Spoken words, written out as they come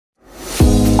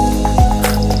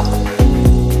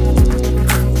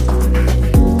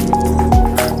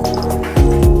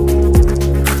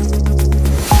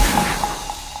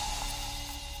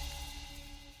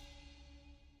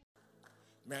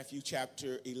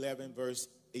chapter 11, verse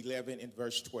 11 and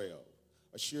verse 12.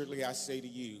 Assuredly I say to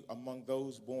you, among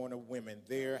those born of women,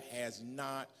 there has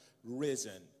not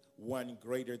risen one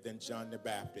greater than John the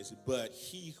Baptist, but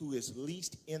he who is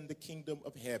least in the kingdom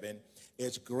of heaven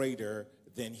is greater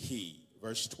than he.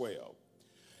 Verse 12.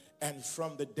 And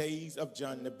from the days of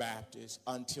John the Baptist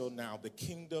until now, the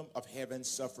kingdom of heaven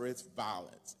suffereth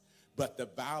violence, but the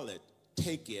violent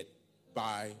take it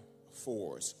by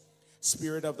force.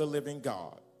 Spirit of the living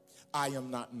God, I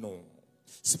am not normal.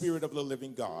 Spirit of the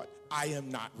living God, I am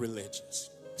not religious.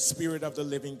 Spirit of the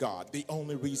living God, the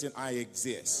only reason I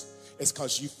exist is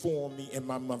because you formed me in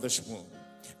my mother's womb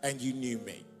and you knew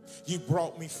me. You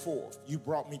brought me forth. You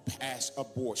brought me past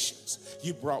abortions.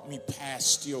 You brought me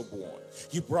past stillborn.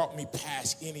 You brought me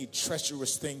past any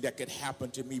treacherous thing that could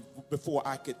happen to me before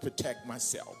I could protect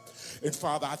myself. And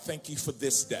Father, I thank you for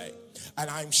this day. And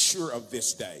I'm sure of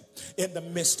this day. In the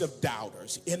midst of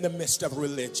doubters, in the midst of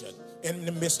religion, in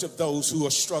the midst of those who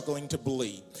are struggling to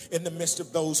believe, in the midst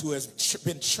of those who have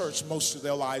been church most of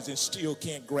their lives and still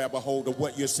can't grab a hold of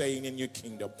what you're saying in your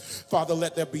kingdom. Father,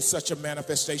 let there be such a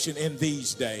manifestation in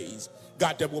these days,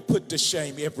 God, that will put to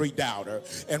shame every doubter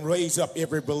and raise up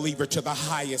every believer to the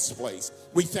highest place.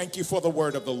 We thank you for the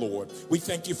word of the Lord. We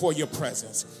thank you for your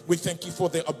presence. We thank you for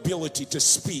the ability to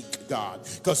speak, God,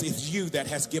 because it's you that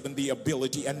has given the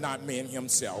ability and not man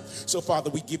himself. So,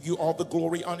 Father, we give you all the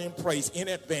glory, honor, and praise in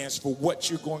advance for what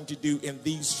you're going to do in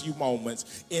these few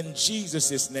moments. In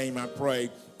Jesus' name I pray.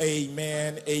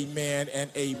 Amen, amen, and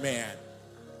amen.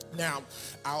 Now,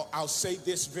 I'll say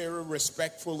this very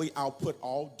respectfully. I'll put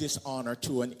all dishonor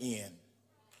to an end.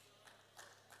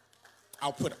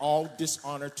 I'll put all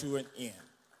dishonor to an end.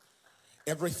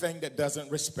 Everything that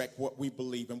doesn't respect what we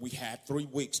believe, and we had 3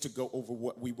 weeks to go over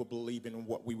what we were believing and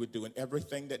what we were doing.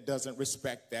 Everything that doesn't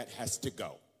respect that has to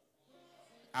go.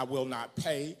 I will not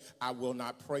pay, I will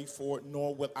not pray for it,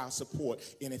 nor will I support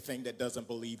anything that doesn't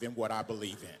believe in what I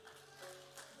believe in.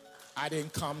 I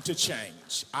didn't come to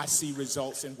change. I see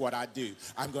results in what I do.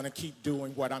 I'm going to keep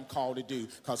doing what I'm called to do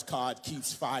because God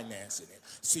keeps financing it.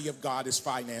 See if God is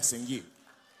financing you.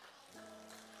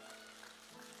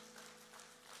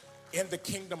 In the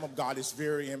kingdom of God, it's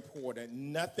very important.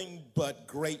 Nothing but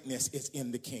greatness is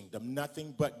in the kingdom.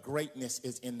 Nothing but greatness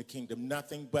is in the kingdom.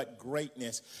 Nothing but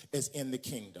greatness is in the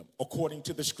kingdom. According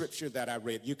to the scripture that I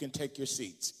read, you can take your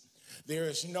seats. There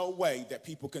is no way that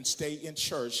people can stay in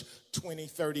church 20,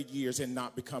 30 years and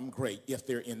not become great if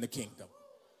they're in the kingdom.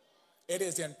 It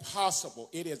is impossible.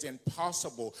 It is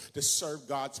impossible to serve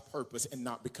God's purpose and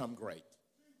not become great.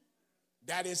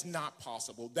 That is not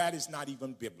possible. That is not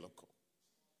even biblical.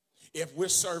 If we're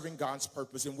serving God's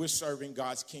purpose and we're serving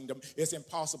God's kingdom, it's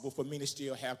impossible for me to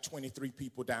still have 23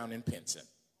 people down in Pinson.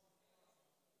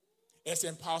 It's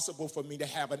impossible for me to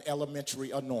have an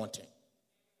elementary anointing.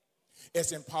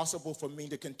 It's impossible for me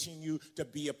to continue to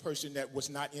be a person that was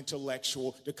not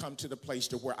intellectual to come to the place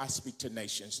to where I speak to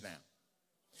nations now.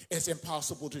 It's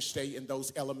impossible to stay in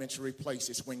those elementary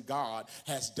places when God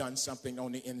has done something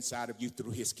on the inside of you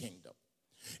through his kingdom.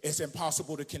 It's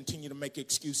impossible to continue to make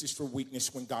excuses for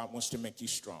weakness when God wants to make you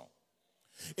strong.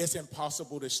 It's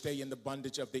impossible to stay in the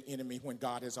bondage of the enemy when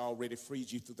God has already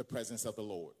freed you through the presence of the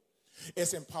Lord.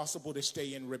 It's impossible to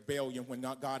stay in rebellion when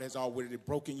God has already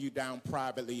broken you down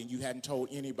privately and you hadn't told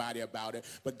anybody about it,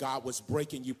 but God was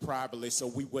breaking you privately so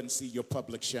we wouldn't see your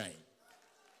public shame.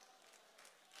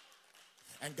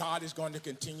 And God is going to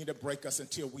continue to break us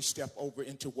until we step over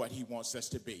into what he wants us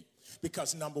to be.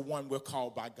 Because number one, we're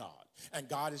called by God. And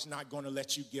God is not going to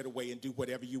let you get away and do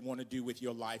whatever you want to do with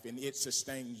your life and it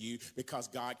sustain you because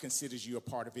God considers you a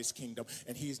part of his kingdom.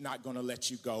 And he's not going to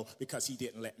let you go because he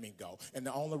didn't let me go. And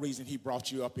the only reason he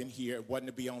brought you up in here, it wasn't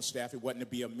to be on staff, it wasn't to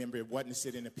be a member, it wasn't to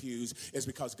sit in the pews, is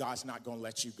because God's not going to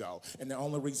let you go. And the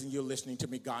only reason you're listening to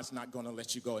me, God's not going to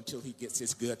let you go until he gets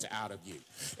his goods out of you.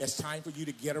 It's time for you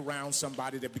to get around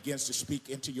somebody that begins to speak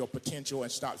into your potential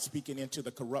and start speaking into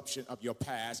the corruption of your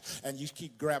past. And you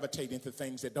keep gravitating to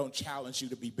things that don't challenge you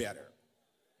to be better.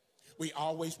 We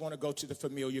always want to go to the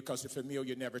familiar because the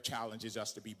familiar never challenges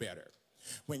us to be better.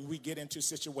 When we get into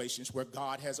situations where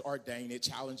God has ordained, it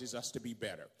challenges us to be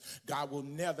better. God will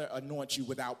never anoint you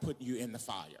without putting you in the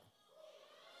fire.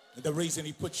 The reason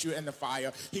he puts you in the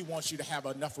fire, he wants you to have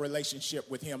enough relationship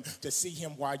with him to see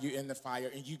him while you're in the fire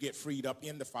and you get freed up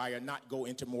in the fire, not go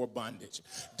into more bondage.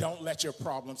 Don't let your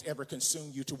problems ever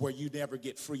consume you to where you never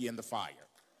get free in the fire.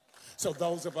 So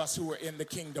those of us who are in the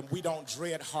kingdom, we don't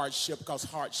dread hardship because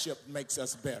hardship makes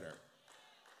us better.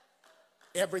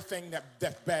 Everything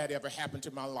that bad ever happened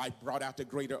to my life brought out the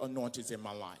greater anointings in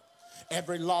my life.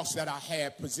 Every loss that I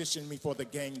had positioned me for the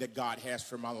gain that God has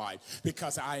for my life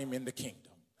because I am in the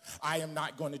kingdom. I am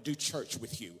not going to do church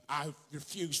with you. I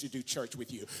refuse to do church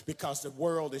with you because the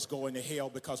world is going to hell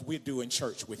because we're doing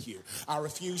church with you. I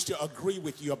refuse to agree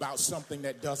with you about something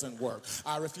that doesn't work.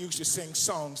 I refuse to sing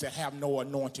songs that have no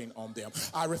anointing on them.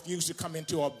 I refuse to come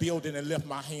into a building and lift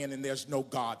my hand and there's no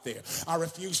God there. I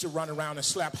refuse to run around and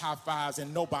slap high fives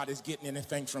and nobody's getting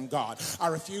anything from God. I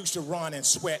refuse to run and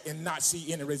sweat and not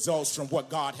see any results from what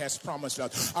God has promised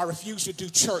us. I refuse to do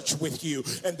church with you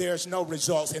and there's no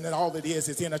results, and then all it is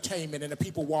entertainment and the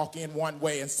people walk in one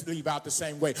way and leave out the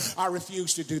same way. I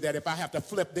refuse to do that. If I have to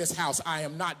flip this house, I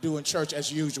am not doing church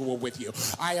as usual with you.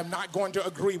 I am not going to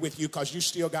agree with you because you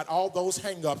still got all those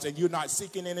hang-ups and you're not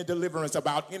seeking any deliverance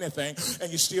about anything,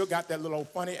 and you still got that little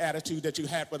funny attitude that you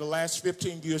had for the last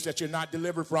 15 years that you're not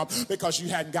delivered from because you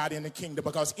hadn't got in the kingdom.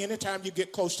 Because anytime you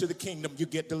get close to the kingdom, you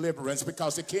get deliverance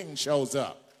because the king shows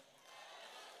up.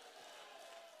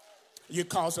 You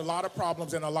cause a lot of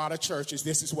problems in a lot of churches.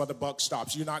 This is where the buck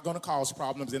stops. You're not going to cause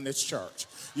problems in this church.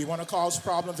 You want to cause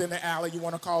problems in the alley. You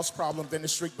want to cause problems in the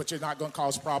street, but you're not going to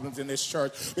cause problems in this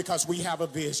church because we have a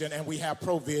vision and we have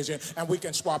provision and we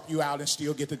can swap you out and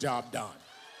still get the job done.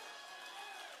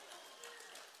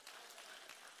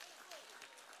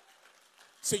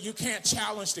 So you can't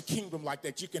challenge the kingdom like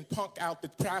that. You can punk out the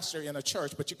pastor in a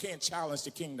church, but you can't challenge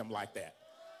the kingdom like that.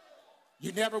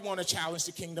 You never want to challenge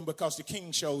the kingdom because the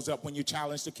king shows up when you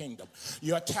challenge the kingdom.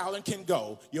 Your talent can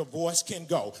go, your voice can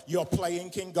go, your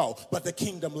playing can go, but the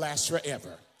kingdom lasts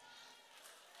forever.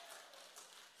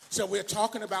 So we're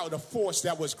talking about a force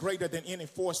that was greater than any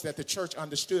force that the church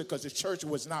understood, because the church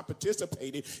was not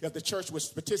participating. If the church was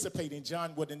participating,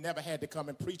 John would have never had to come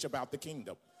and preach about the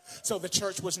kingdom. So the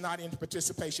church was not in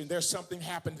participation. There's something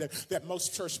happened that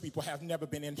most church people have never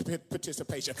been in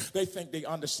participation. They think they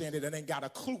understand it and ain't got a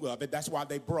clue of it. That's why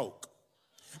they broke.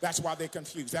 That's why they're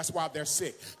confused. That's why they're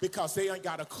sick, because they ain't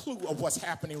got a clue of what's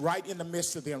happening right in the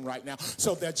midst of them right now.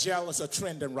 So they're jealous or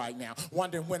trending right now,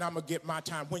 wondering when I'm going to get my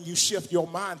time. When you shift your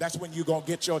mind, that's when you're going to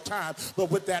get your time.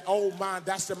 But with that old mind,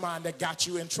 that's the mind that got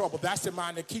you in trouble. That's the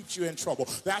mind that keeps you in trouble.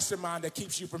 That's the mind that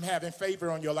keeps you from having favor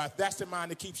on your life. That's the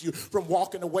mind that keeps you from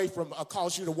walking away from,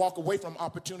 cause you to walk away from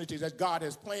opportunities that God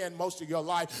has planned most of your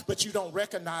life, but you don't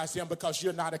recognize them because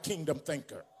you're not a kingdom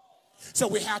thinker. So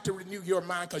we have to renew your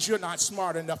mind because you're not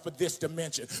smart enough for this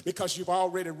dimension, because you've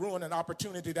already ruined an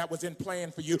opportunity that was in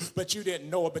plan for you, but you didn't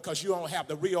know it because you don't have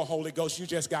the real Holy Ghost. You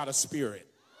just got a spirit.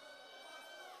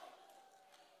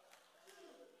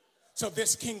 So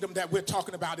this kingdom that we're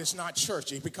talking about is not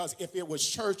churchy, because if it was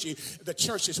churchy, the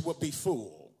churches would be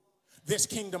full. This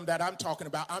kingdom that I'm talking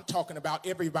about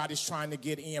everybody's trying to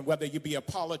get in, whether you be a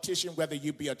politician, whether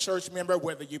you be a church member,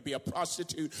 whether you be a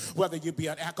prostitute, whether you be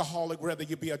an alcoholic, whether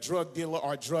you be a drug dealer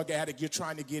or a drug addict, you're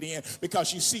trying to get in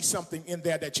because you see something in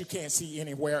there that you can't see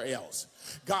anywhere else.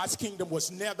 God's kingdom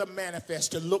was never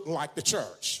manifest to look like the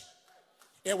church.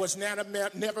 It was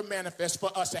never manifest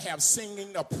for us to have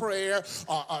singing, a prayer,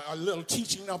 or a little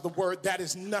teaching of the word. That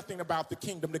is nothing about the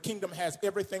kingdom. The kingdom has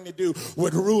everything to do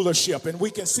with rulership. And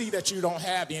we can see that you don't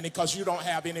have any because you don't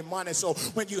have any money. So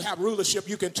when you have rulership,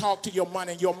 you can talk to your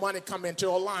money and your money come into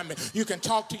alignment. You can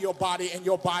talk to your body and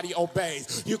your body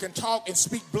obeys. You can talk and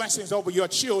speak blessings over your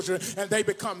children and they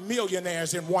become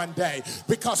millionaires in one day.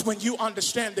 Because when you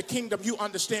understand the kingdom, you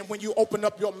understand when you open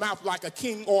up your mouth like a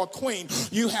king or a queen,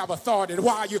 you have authority.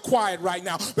 Why are you quiet right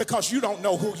now? Because you don't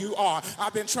know who you are.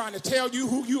 I've been trying to tell you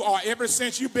who you are ever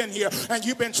since you've been here, and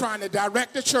you've been trying to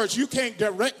direct the church. You can't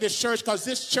direct this church because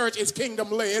this church is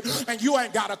kingdom led, and you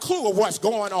ain't got a clue of what's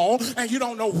going on, and you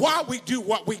don't know why we do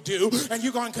what we do, and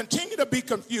you're going to continue to be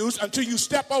confused until you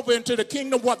step over into the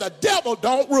kingdom where the devil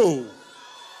don't rule.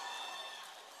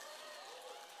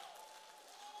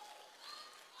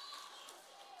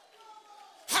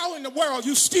 How in the world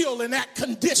you still in that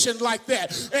condition like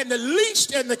that? And the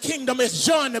least in the kingdom is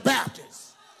John the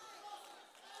Baptist.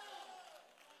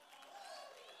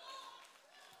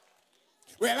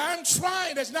 Well, I'm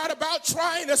trying. It's not about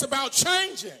trying. It's about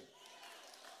changing.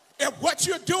 If what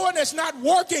you're doing is not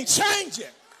working, change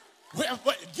it.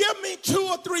 Give me 2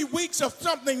 or 3 weeks of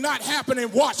something not happening.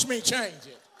 Watch me change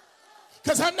it.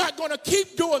 Because I'm not going to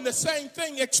keep doing the same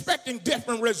thing expecting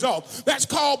different results. That's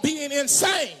called being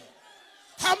insane.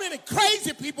 How many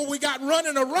crazy people we got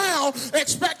running around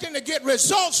expecting to get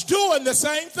results doing the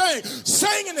same thing,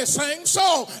 singing the same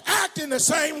song, acting the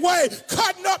same way,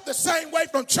 cutting up the same way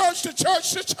from church to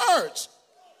church to church.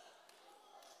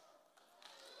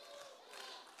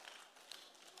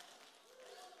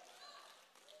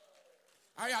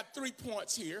 I got 3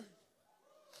 points here.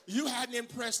 You hadn't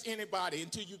impressed anybody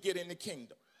until you get in the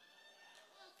kingdom.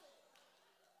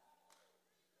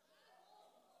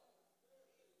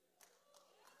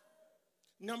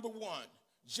 Number 1,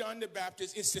 John the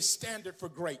Baptist is the standard for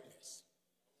greatness.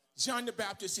 John the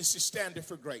Baptist is the standard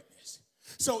for greatness.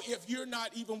 So if you're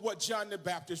not even what John the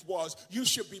Baptist was, you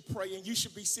should be praying, you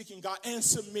should be seeking God and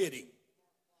submitting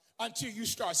until you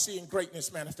start seeing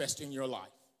greatness manifest in your life.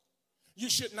 You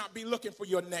should not be looking for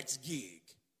your next gig.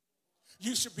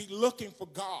 You should be looking for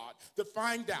God to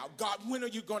find out, God, when are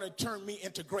you going to turn me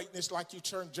into greatness like you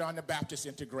turned John the Baptist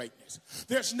into greatness?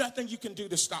 There's nothing you can do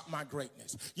to stop my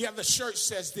greatness. Yeah, the shirt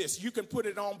says this. You can put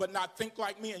it on but not think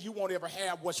like me, and you won't ever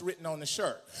have what's written on the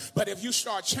shirt. But if you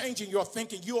start changing your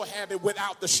thinking, you'll have it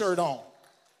without the shirt on.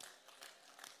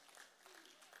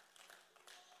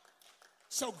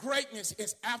 So greatness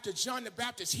is after John the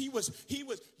Baptist.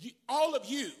 All of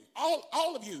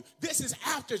you, this is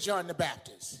after John the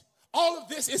Baptist. All of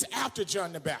this is after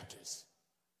John the Baptist.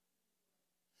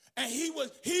 And he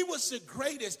was the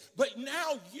greatest, but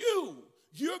now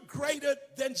you're greater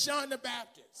than John the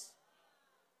Baptist.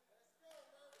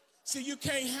 See, you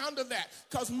can't handle that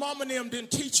because mama and them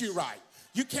didn't teach you right.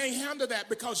 You can't handle that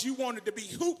because you wanted to be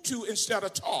hooped to instead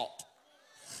of taught.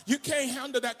 You can't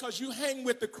handle that because you hang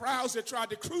with the crowds that tried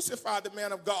to crucify the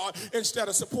man of God instead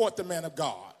of support the man of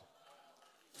God.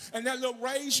 And that little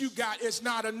raise you got is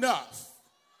not enough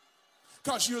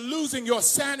because you're losing your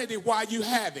sanity while you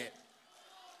have it.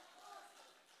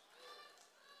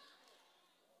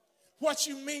 What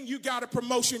you mean you got a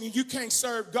promotion and you can't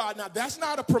serve God? Now, that's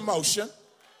not a promotion.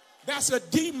 That's a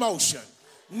demotion.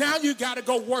 Now you got to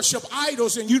go worship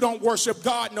idols and you don't worship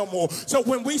God no more. So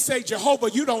when we say Jehovah,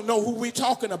 you don't know who we're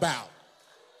talking about.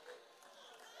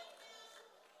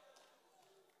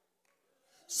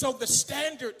 So the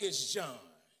standard is John.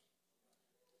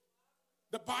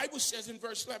 The Bible says in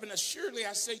verse 11, assuredly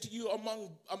I say to you,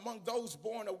 among those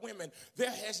born of women, there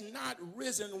has not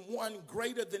risen one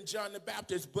greater than John the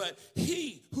Baptist, but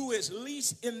he who is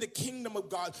least in the kingdom of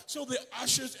God. So the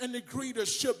ushers and the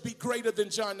greeters should be greater than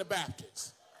John the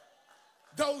Baptist.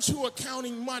 Those who are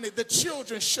counting money, the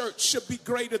children's church should be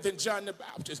greater than John the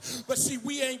Baptist. But see,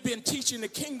 we ain't been teaching the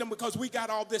kingdom because we got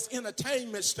all this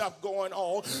entertainment stuff going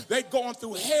on. They're going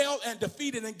through hell and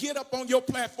defeated and get up on your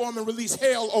platform and release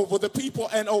hell over the people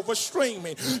and over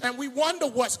streaming. And we wonder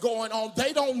what's going on.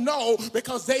 They don't know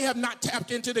because they have not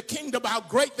tapped into the kingdom, how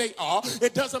great they are.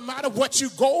 It doesn't matter what you're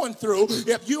going through.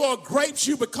 If you are grapes,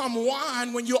 you become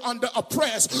wine when you're under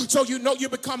oppress. So you know you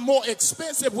become more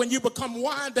expensive when you become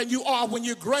wine than you are when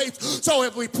you're grapes. So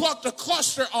if we pluck the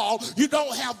cluster off, you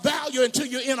don't have value until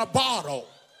you're in a bottle.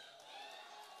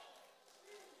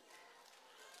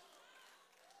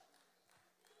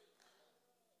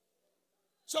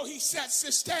 So he sets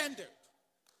the standard.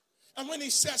 And when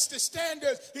he sets the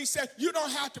standard, he said, you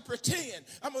don't have to pretend.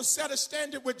 I'm going to set a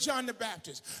standard with John the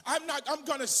Baptist. I'm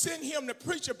going to send him to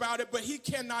preach about it, but he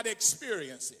cannot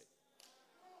experience it.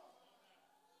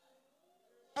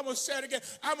 I'm going to say it again.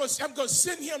 I'm going to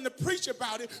send him to preach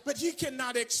about it, but he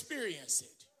cannot experience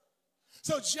it.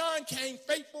 So John came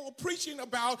faithful preaching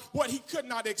about what he could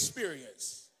not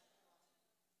experience.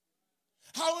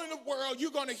 How in the world are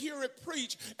you going to hear it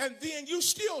preached and then you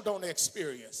still don't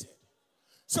experience it?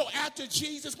 So after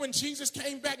Jesus, when Jesus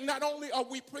came back, not only are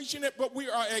we preaching it, but we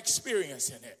are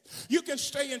experiencing it. You can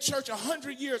stay in church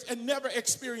 100 years and never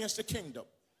experience the kingdom.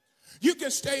 You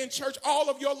can stay in church all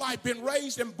of your life, been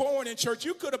raised and born in church.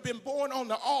 You could have been born on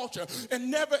the altar and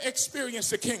never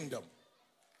experienced the kingdom.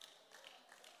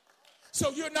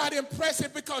 So you're not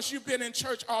impressive because you've been in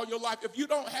church all your life. If you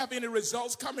don't have any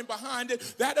results coming behind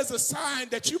it, that is a sign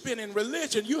that you've been in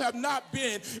religion. You have not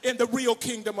been in the real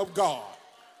kingdom of God.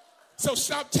 So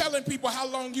stop telling people how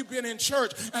long you've been in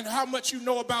church and how much you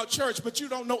know about church, but you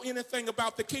don't know anything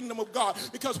about the kingdom of God.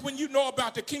 Because when you know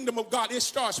about the kingdom of God, it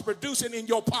starts producing in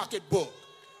your pocketbook.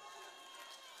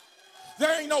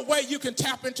 There ain't no way you can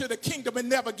tap into the kingdom and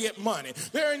never get money.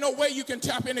 There ain't no way you can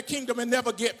tap into the kingdom and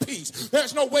never get peace.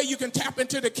 There's no way you can tap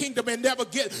into the kingdom and never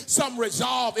get some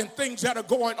resolve in things that are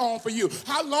going on for you.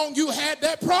 How long you had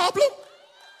that problem?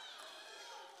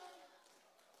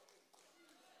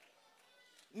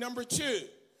 Number two,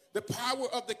 the power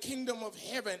of the kingdom of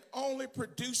heaven only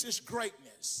produces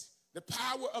greatness. The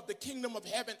power of the kingdom of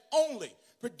heaven only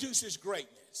produces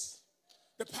greatness.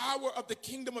 The power of the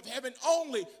kingdom of heaven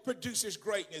only produces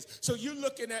greatness. So you're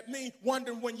looking at me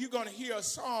wondering when you're going to hear a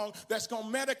song that's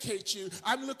going to medicate you.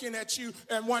 I'm looking at you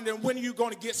and wondering when you're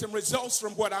going to get some results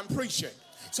from what I'm preaching.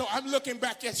 So I'm looking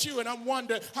back at you and I'm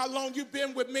wondering how long you've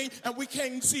been with me and we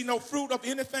can't see no fruit of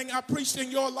anything I preached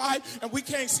in your life and we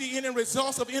can't see any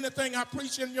results of anything I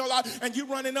preached in your life, and you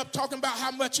running up talking about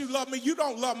how much you love me. You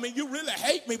don't love me. You really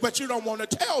hate me, but you don't want to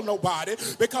tell nobody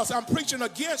because I'm preaching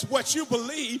against what you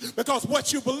believe, because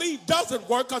what you believe doesn't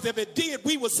work, because if it did,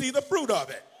 we would see the fruit of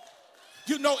it.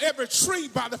 You know every tree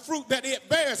by the fruit that it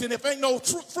bears. And if ain't no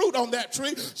fruit on that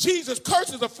tree, Jesus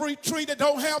curses a fruit tree that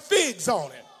don't have figs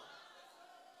on it.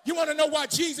 You want to know why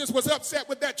Jesus was upset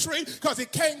with that tree? Because he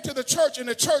came to the church and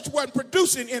the church wasn't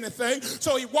producing anything.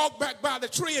 So he walked back by the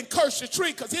tree and cursed the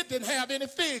tree because it didn't have any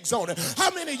figs on it. How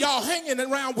many of y'all hanging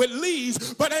around with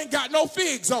leaves but ain't got no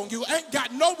figs on you? Ain't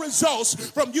got no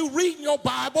results from you reading your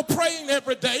Bible, praying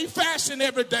every day, fasting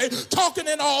every day, talking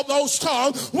in all those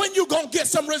tongues. When you going to get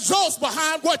some results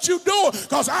behind what you doing?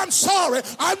 Because I'm sorry,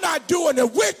 I'm not doing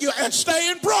it with you and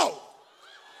staying broke.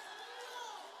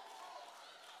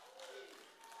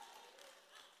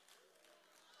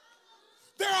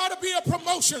 There ought to be a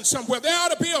promotion somewhere. There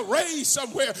ought to be a raise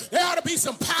somewhere. There ought to be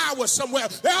some power somewhere.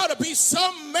 There ought to be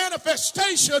some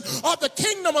manifestation of the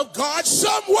kingdom of God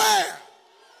somewhere.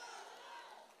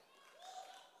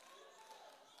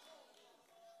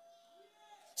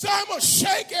 So I'm going to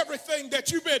shake everything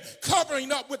that you've been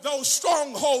covering up with those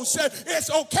strongholds. Said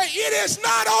it's okay. It is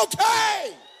not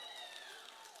okay.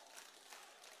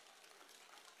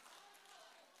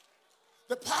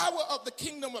 The power of the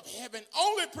kingdom of heaven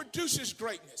only produces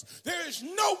greatness. There is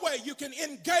no way you can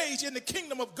engage in the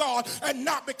kingdom of God and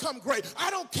not become great. I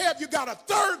don't care if you got a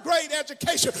third grade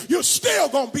education, you're still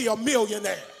going to be a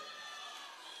millionaire.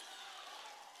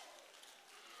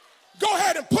 Go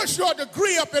ahead and push your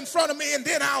degree up in front of me and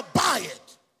then I'll buy it.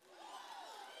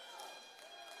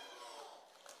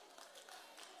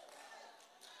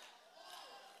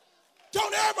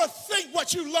 Don't ever think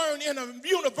what you learn in a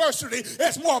university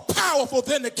is more powerful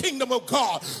than the kingdom of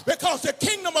God, because the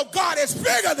kingdom of God is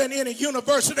bigger than any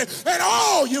university and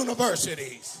all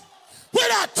universities. We're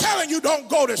not telling you don't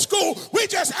go to school. We're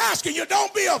just asking you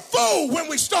don't be a fool when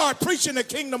we start preaching the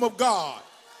kingdom of God.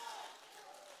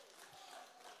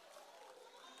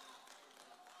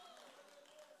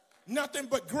 Nothing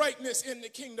but greatness in the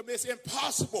kingdom. It's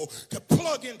impossible to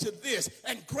plug into this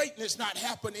and greatness not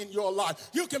happen in your life.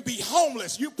 You can be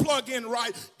homeless. You plug in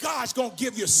right, God's going to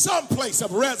give you some place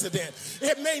of residence.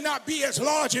 It may not be as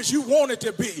large as you want it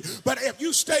to be, but if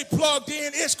you stay plugged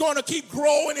in, it's going to keep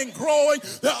growing and growing.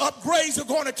 The upgrades are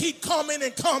going to keep coming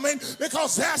and coming,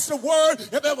 because that's the word.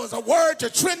 If it was a word to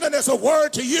Trendon, it's a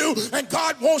word to you. And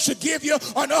God wants to give you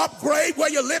an upgrade. Where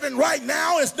you're living right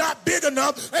now is not big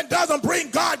enough and doesn't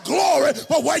bring God glory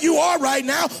for where you are right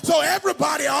now. So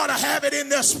everybody ought to have it in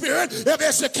their spirit. If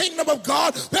it's the kingdom of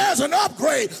God, there's an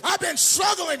upgrade. I've been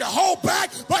struggling to hold back,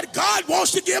 but God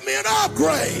wants to give me an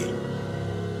upgrade.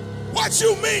 What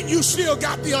you mean you still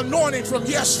got the anointing from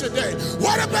yesterday?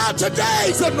 What about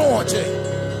today's anointing?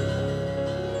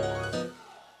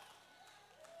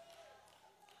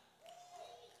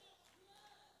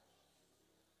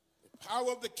 The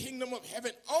power of the kingdom of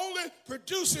heaven only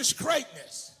produces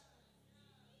greatness.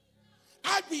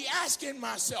 I'd be asking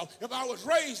myself, if I was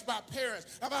raised by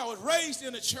parents, if I was raised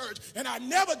in a church and I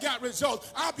never got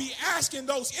results, I'd be asking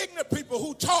those ignorant people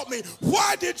who taught me,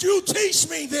 why did you teach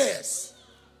me this?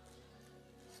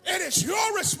 It is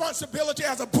your responsibility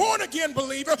as a born-again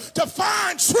believer to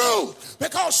find truth,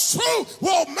 because truth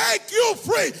will make you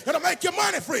free. It'll make your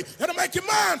money free. It'll make your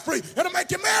mind free. It'll make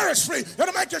your marriage free.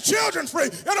 It'll make your children free.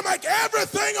 It'll make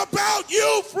everything about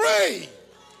you free.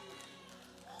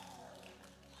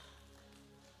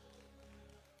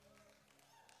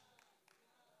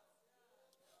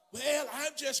 Well,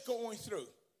 I'm just going through.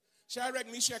 Shadrach,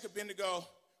 Meshach, and Abednego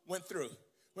went through.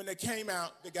 When they came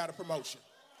out, they got a promotion.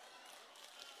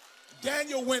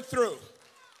 Daniel went through.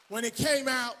 When he came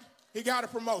out, he got a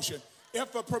promotion.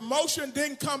 If a promotion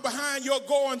didn't come behind your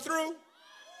going through,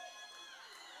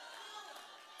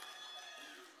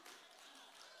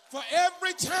 for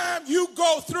every time you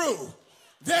go through,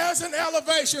 there's an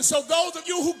elevation. So those of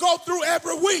you who go through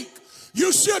every week,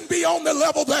 you shouldn't be on the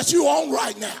level that you're on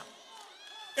right now.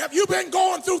 If you've been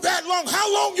going through that long,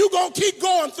 how long you going to keep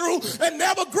going through and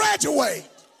never graduate?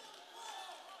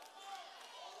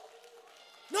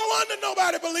 No wonder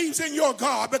nobody believes in your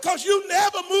God, because you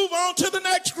never move on to the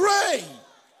next grade.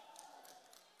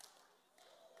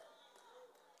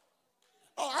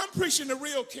 Oh, I'm preaching the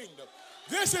real kingdom.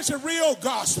 This is a real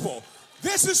gospel.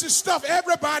 This is the stuff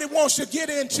everybody wants to get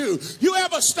into. You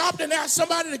ever stopped and asked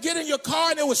somebody to get in your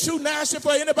car and it was too nasty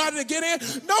for anybody to get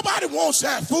in? Nobody wants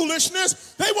that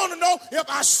foolishness. They want to know, if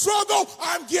I struggle,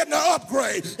 I'm getting an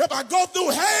upgrade. If I go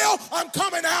through hell, I'm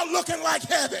coming out looking like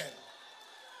heaven.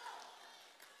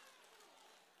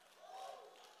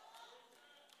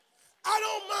 I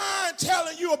don't mind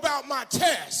telling you about my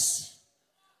test,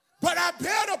 but I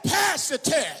better pass the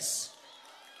test.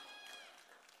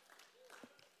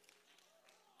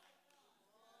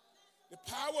 The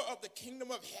power of the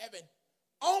kingdom of heaven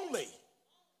only,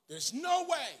 there's no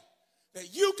way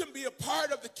that you can be a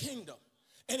part of the kingdom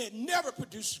and it never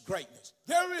produces greatness.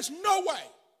 There is no way.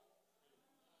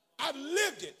 I've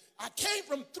lived it. I came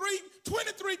from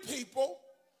 23 people,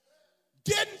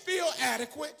 didn't feel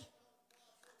adequate,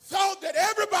 thought that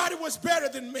everybody was better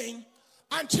than me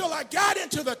until I got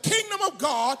into the kingdom of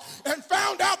God and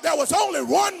found out there was only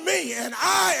one me, and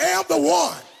I am the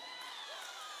one.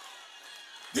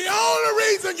 The only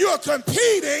reason you're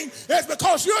competing is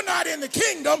because you're not in the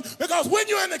kingdom, because when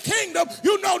you're in the kingdom,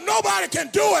 you know nobody can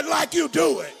do it like you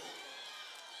do it.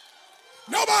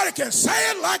 Nobody can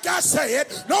say it like I say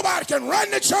it. Nobody can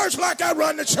run the church like I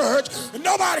run the church.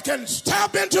 Nobody can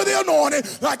tap into the anointing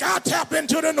like I tap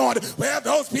into the anointing. Well,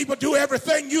 those people do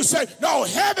everything you say. No,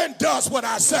 heaven does what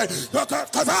I say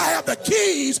because I have the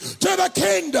keys to the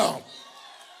kingdom.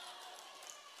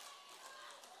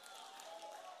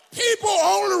 People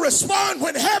only respond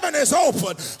when heaven is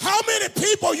open. How many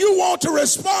people you want to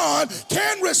respond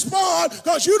can respond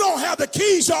because you don't have the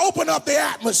keys to open up the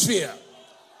atmosphere?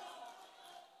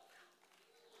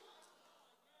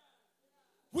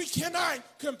 We cannot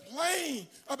complain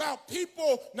about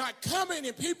people not coming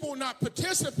and people not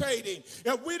participating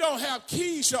if we don't have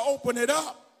keys to open it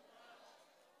up.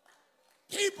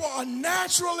 People are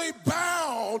naturally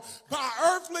bound by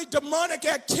earthly demonic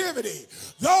activity.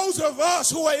 Those of us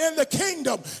who are in the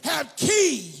kingdom have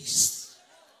keys.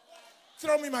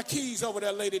 Throw me my keys over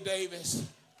there, Lady Davis.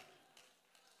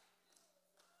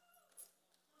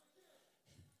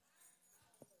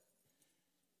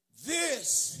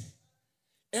 This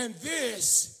and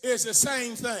this is the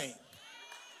same thing.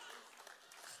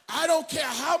 I don't care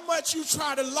how much you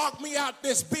try to lock me out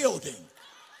this building.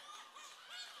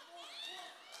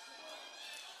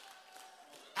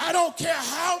 I don't care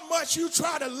how much you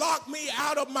try to lock me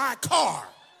out of my car.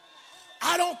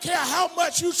 I don't care how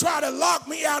much you try to lock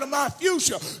me out of my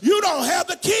future. You don't have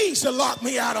the keys to lock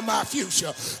me out of my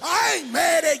future. I ain't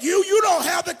mad at you. You don't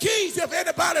have the keys. If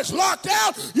anybody's locked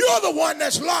out, you're the one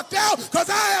that's locked out because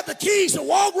I have the keys to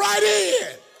walk right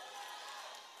in.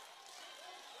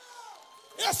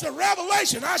 That's a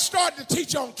revelation. I started to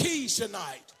teach on keys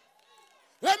tonight.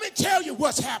 Let me tell you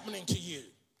what's happening to you.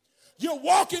 You're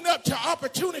walking up to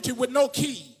opportunity with no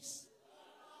keys.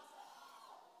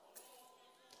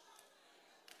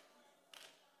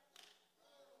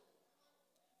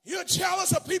 You're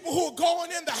jealous of people who are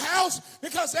going in the house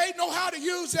because they know how to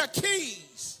use their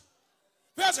keys.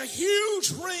 There's a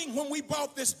huge ring when we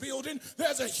bought this building.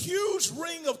 There's a huge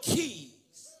ring of keys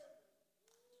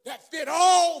that fit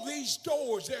all these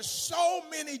doors. There's so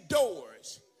many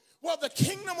doors. Well, the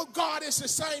kingdom of God is the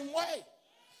same way.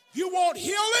 You want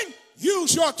healing?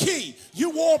 Use your key. You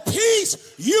want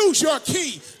peace? Use your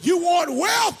key. You want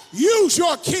wealth? Use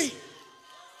your key.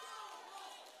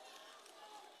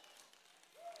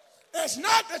 It's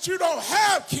not that you don't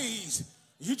have keys.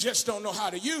 You just don't know how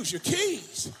to use your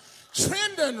keys.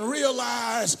 Trendon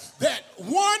realized that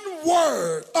one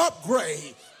word,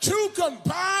 upgrade, two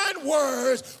combined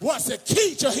words was the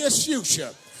key to his future.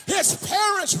 His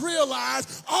parents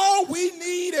realized all we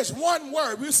need is one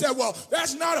word. We said, well,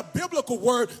 that's not a biblical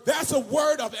word. That's a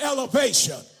word of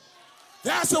elevation.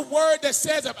 That's a word that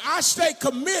says if I stay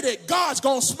committed, God's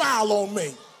going to smile on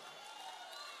me.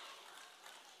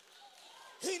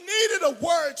 He needed a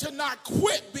word to not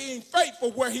quit being faithful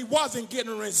where he wasn't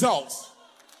getting results.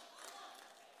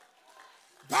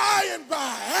 By and by,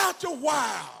 after a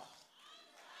while,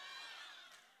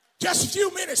 just a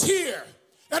few minutes here,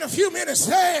 and a few minutes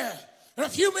there, and a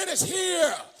few minutes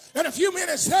here, and a few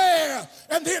minutes there,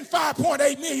 and then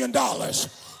 $5.8 million.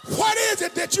 What is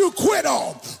it that you quit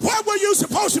on? What were you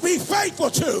supposed to be faithful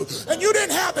to? And you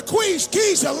didn't have the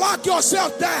keys to lock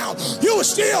yourself down. You were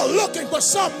still looking for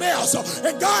something else.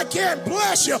 And God can't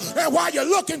bless you. And while you're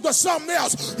looking for something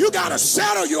else, you got to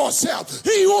settle yourself.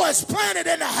 He who is planted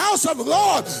in the house of the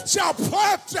Lord shall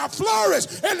flourish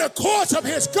in the courts of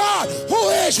his God. Who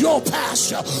is your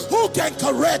pastor? Who can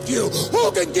correct you?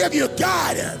 Who can give you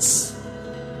guidance?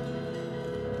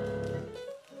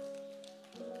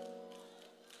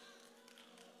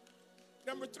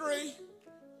 Number 3,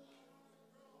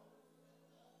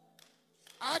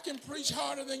 I can preach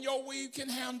harder than your weave can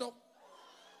handle.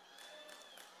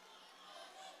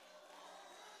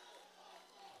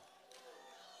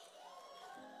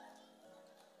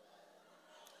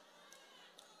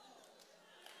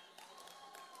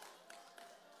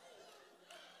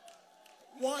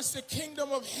 Once the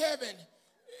kingdom of heaven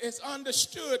is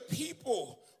understood,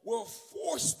 people will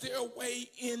force their way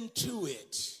into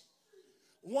it.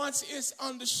 Once it's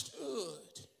understood,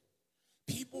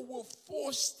 people will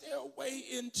force their way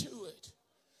into it.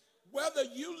 Whether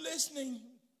you listening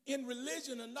in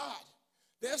religion or not,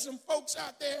 there's some folks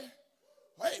out there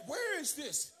Hey, where is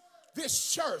this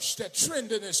church that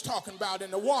Trendon is talking about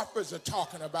and the Warpers are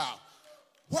talking about?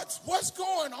 What's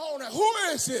going on?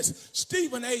 Who is this?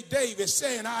 Stephen A. Davis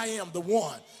saying, I am the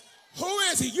one. Who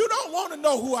is he? You don't want to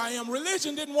know who I am.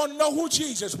 Religion didn't want to know who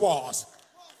Jesus was.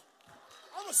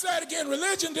 I'm going to say it again.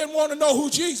 Religion didn't want to know who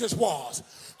Jesus was.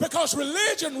 Because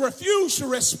religion refused to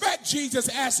respect Jesus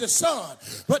as the Son.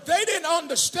 But they didn't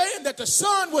understand that the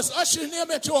Son was ushering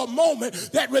them into a moment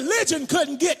that religion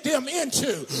couldn't get them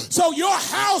into. So your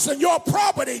house and your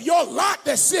property, your lot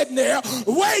that's sitting there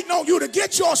waiting on you to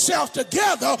get yourself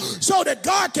together so that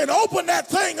God can open that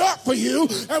thing up for you.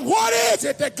 And what is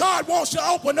it that God wants to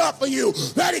open up for you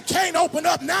that he can't open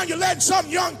up? Now you're letting some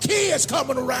young kids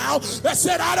coming around that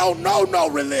said, I don't know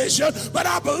no religion, but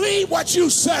I believe what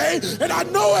you say, and I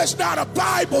know it's not a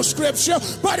Bible scripture,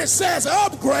 but it says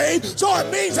upgrade, so it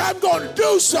means I'm going to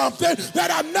do something that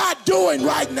I'm not doing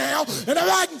right now. And if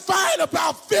I can find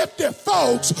about 50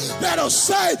 folks that'll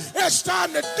say it's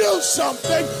time to do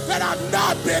something that I've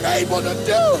not been able to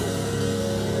do.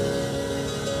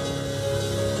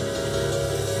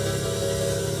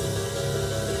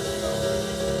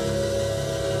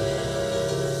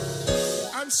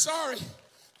 I'm sorry,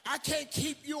 I can't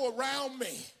keep you around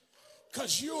me.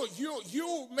 Because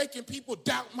you're making people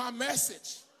doubt my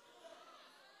message.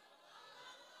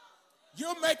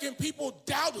 You're making people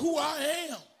doubt who I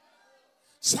am.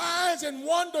 Signs and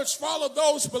wonders follow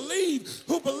those who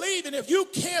believe. And if you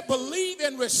can't believe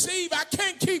and receive, I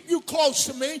can't keep you close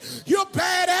to me. You're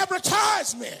bad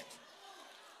advertisement.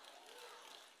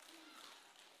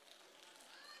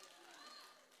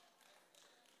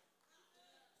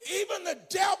 Even the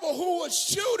devil who was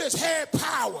Judas had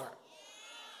power.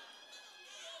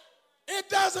 It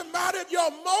doesn't matter if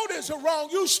your motives are wrong.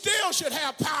 You still should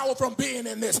have power from being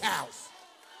in this house.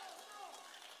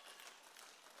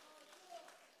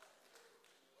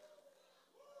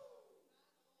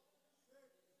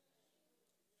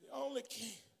 The only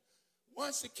king,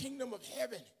 once the kingdom of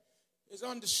heaven is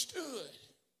understood,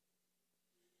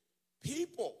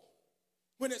 people,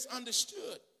 when it's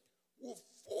understood, will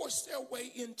force their way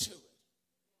into it.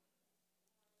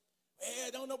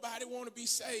 Don't nobody want to be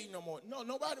saved no more. No,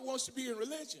 nobody wants to be in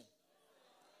religion.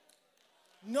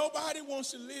 Nobody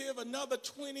wants to live another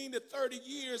 20 to 30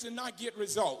 years and not get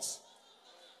results.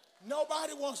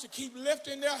 Nobody wants to keep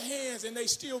lifting their hands and they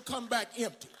still come back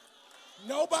empty.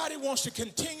 Nobody wants to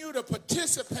continue to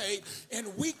participate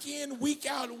in week in, week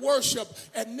out worship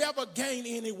and never gain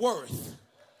any worth.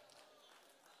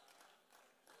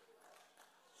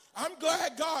 I'm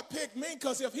glad God picked me,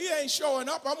 because if he ain't showing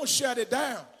up, I'm going to shut it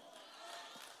down.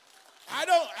 I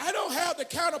don't have the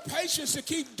kind of patience to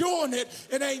keep doing it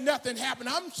and ain't nothing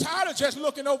happening. I'm tired of just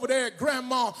looking over there at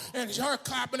grandma and her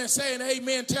clapping and saying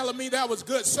amen, telling me that was a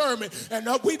good sermon, and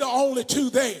we the only two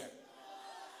there.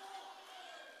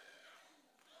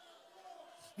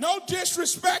 No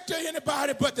disrespect to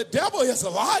anybody, but the devil is a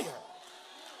liar.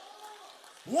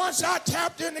 Once I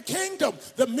tapped in the kingdom,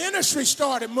 the ministry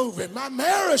started moving. My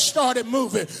marriage started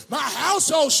moving. My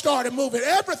household started moving.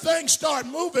 Everything started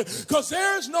moving, because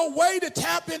there is no way to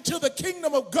tap into the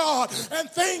kingdom of God and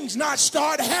things not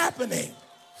start happening.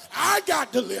 I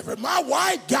got delivered. My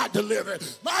wife got delivered.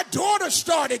 My daughter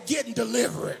started getting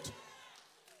delivered.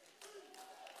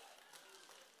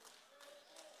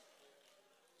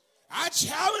 I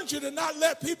challenge you to not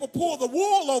let people pull the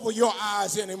wool over your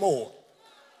eyes anymore.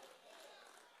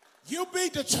 You be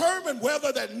determined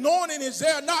whether the anointing is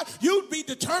there or not. You be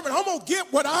determined, I'm going to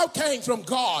get what I came from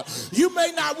God. You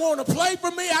may not want to play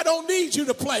for me. I don't need you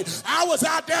to play. I was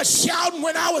out there shouting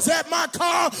when I was at my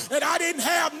car and I didn't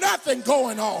have nothing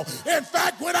going on. In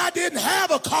fact, when I didn't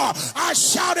have a car, I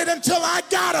shouted until I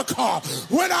got a car.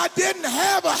 When I didn't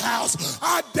have a house,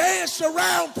 I danced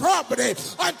around property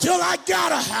until I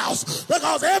got a house.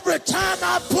 Because every time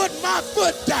I put my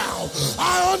foot down,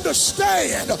 I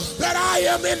understand that I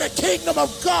am in the kingdom of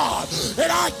God,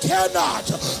 and I cannot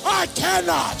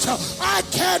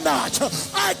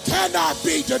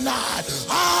be denied.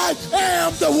 I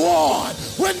am the one.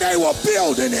 When they were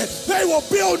building it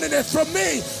for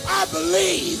me. I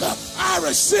believe, I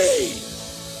receive.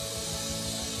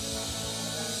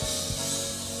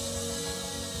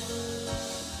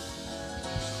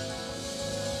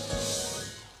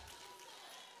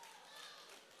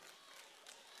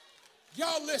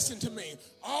 Y'all listen to me.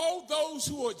 All those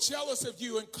who are jealous of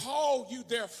you and call you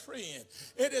their friend,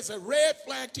 it is a red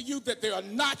flag to you that they are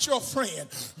not your friend.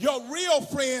 Your real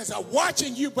friends are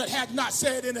watching you but have not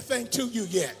said anything to you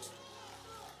yet.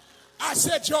 I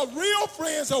said your real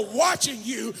friends are watching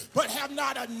you, but have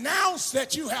not announced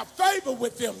that you have favor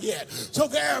with them yet. So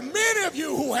there are many of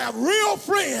you who have real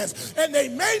friends, and they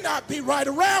may not be right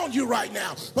around you right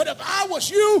now. But if I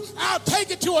was you, I'll take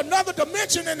it to another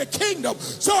dimension in the kingdom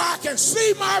so I can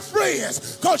see my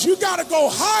friends, because you got to go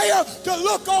higher to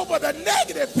look over the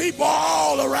negative people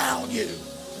all around you.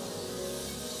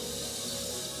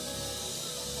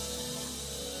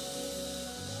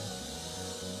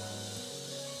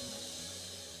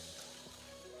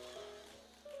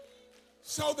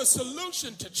 So the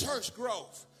solution to church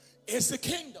growth is the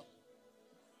kingdom.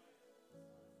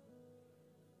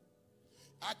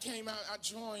 I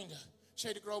joined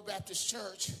Shady Grove Baptist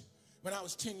Church when I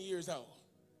was 10 years old.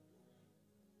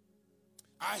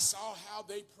 I saw how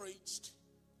they preached.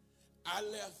 I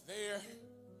left there,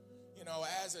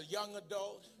 as a young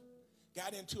adult,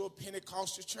 got into a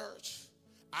Pentecostal church.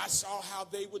 I saw how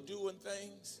they were doing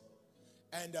things,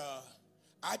 and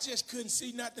I just couldn't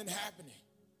see nothing happening.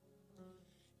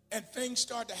 And things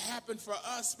started to happen for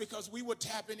us because we were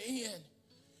tapping in.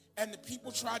 And the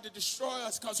people tried to destroy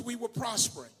us because we were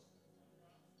prospering.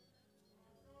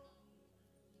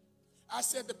 I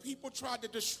said the people tried to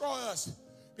destroy us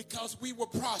because we were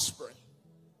prospering.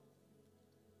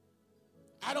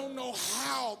 I don't know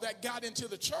how that got into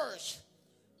the church.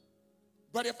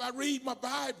 But if I read my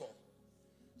Bible,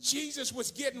 Jesus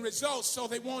was getting results, so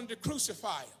they wanted to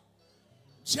crucify him.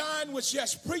 John was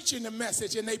just preaching the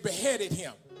message and they beheaded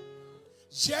him.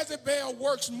 Jezebel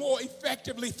works more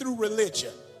effectively through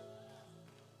religion.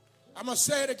 I'm going to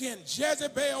say it again.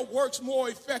 Jezebel works more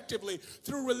effectively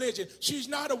through religion. She's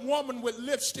not a woman with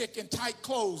lipstick and tight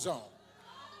clothes on.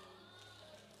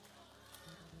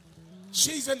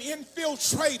 She's an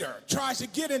infiltrator, tries to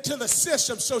get into the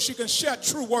system so she can shut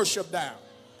true worship down.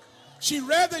 She'd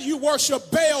rather you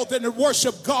worship Baal than to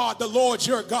worship God, the Lord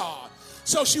your God.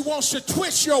 So she wants to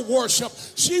twist your worship.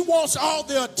 She wants all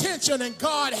the attention and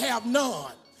God have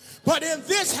none. But in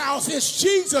this house, it's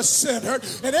Jesus-centered,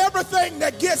 and everything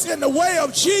that gets in the way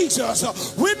of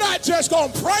Jesus, we're not just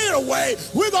going to pray it away.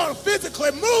 We're going to physically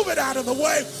move it out of the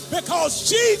way, because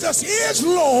Jesus is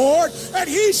Lord, and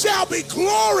he shall be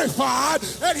glorified,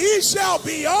 and he shall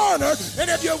be honored. And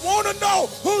if you want to know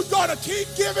who's going to keep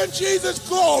giving Jesus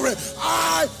glory,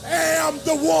 I am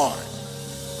the one.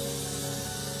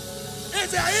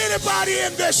 Is there anybody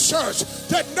in this church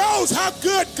that knows how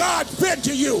good God's been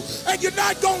to you, and you're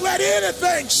not going to let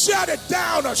anything shut it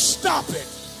down or stop it?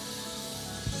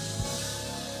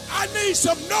 I need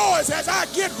some noise as I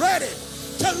get ready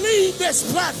to leave this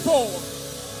platform.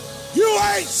 You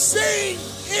ain't seen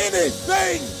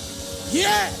anything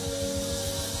yet.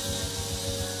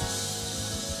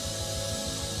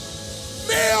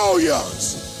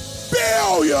 Millions,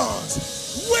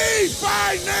 billions, we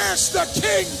finance the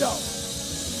kingdom.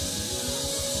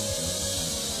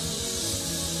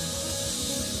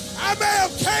 I may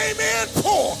have came in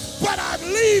poor, but I'm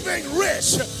leaving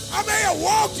rich. I may have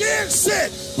walked in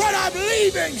sick, but I'm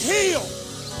leaving healed.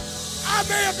 I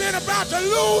may have been about to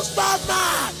lose my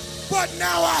mind, but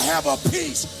now I have a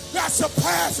peace that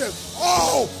surpasses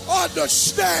all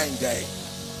understanding.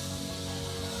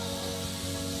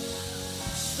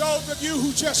 Those of you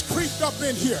who just creeped up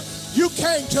in here, you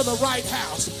came to the right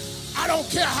house. I don't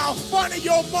care how funny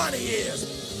your money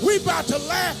is. We about to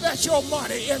laugh at your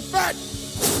money. In fact,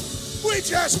 we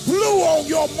just blew on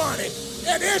your money,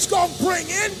 and it's going to bring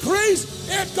increase.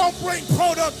 It's going to bring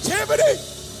productivity.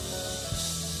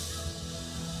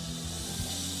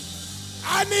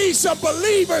 I need some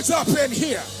believers up in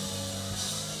here.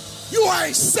 You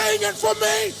ain't singing for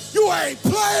me. You ain't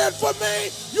playing for me.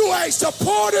 You ain't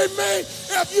supporting me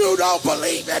if you don't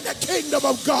believe in the kingdom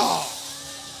of God.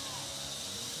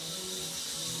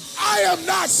 I am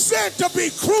not sent to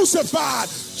be crucified.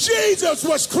 Jesus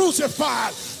was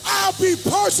crucified. I'll be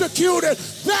persecuted,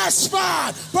 that's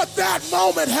fine, but that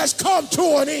moment has come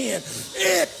to an end.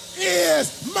 It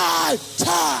is my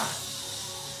time.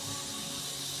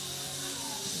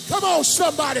 Come on,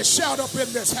 somebody shout up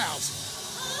in this house.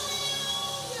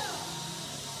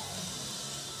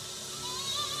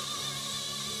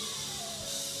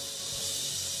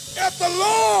 If the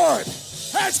Lord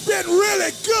has been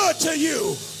really good to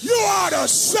you, you ought to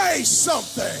say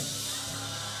something.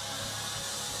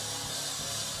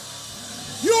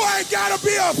 You ain't got to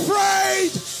be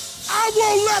afraid. I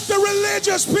won't let the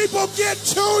religious people get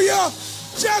to you.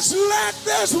 Just let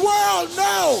this world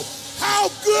know how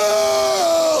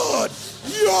good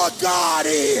your God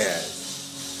is.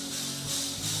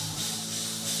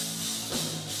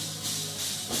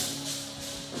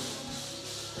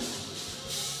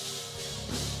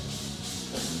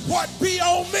 What be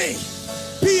on me,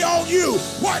 be on on you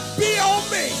what be on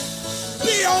me.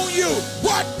 Be on you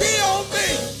what be on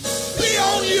me. Be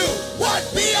on you what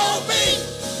be on me.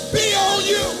 Be on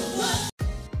you.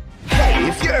 Hey,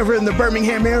 if you're ever in the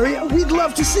Birmingham area, we'd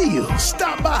love to see you.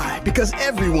 Stop by, because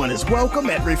everyone is welcome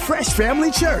at Refresh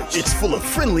Family Church. It's full of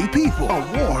friendly people, a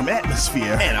warm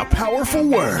atmosphere, and a powerful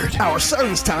word. Our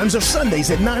service times are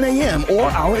Sundays at 9 a.m. or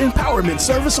our empowerment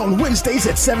service on Wednesdays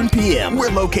at 7 p.m.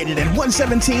 We're located at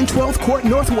 117 12th Court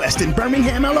Northwest in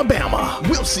Birmingham, Alabama.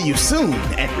 We'll see you soon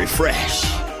at Refresh.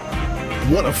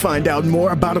 Want to find out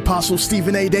more about Apostle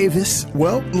Stephen A. Davis?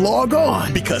 Well, log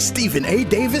on, because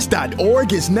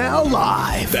StephenADavis.org is now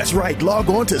live. That's right, log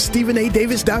on to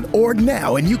StephenADavis.org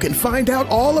now and you can find out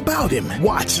all about him.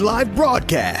 Watch live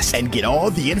broadcasts and get all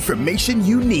the information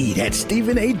you need at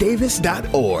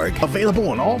StephenADavis.org. Available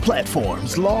on all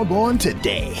platforms. Log on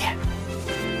today.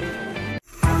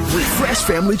 Refresh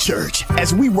Family Church.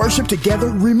 As we worship together,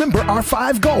 remember our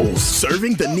 5 goals: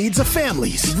 serving the needs of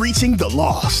families, reaching the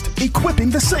lost, equipping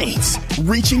the saints,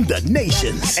 reaching the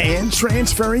nations, and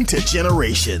transferring to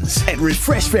generations. At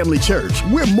Refresh Family Church,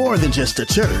 we're more than just a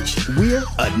church. We're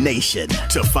a nation.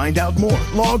 To find out more,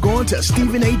 log on to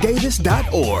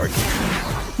StephenADavis.org.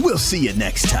 We'll see you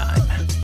next time.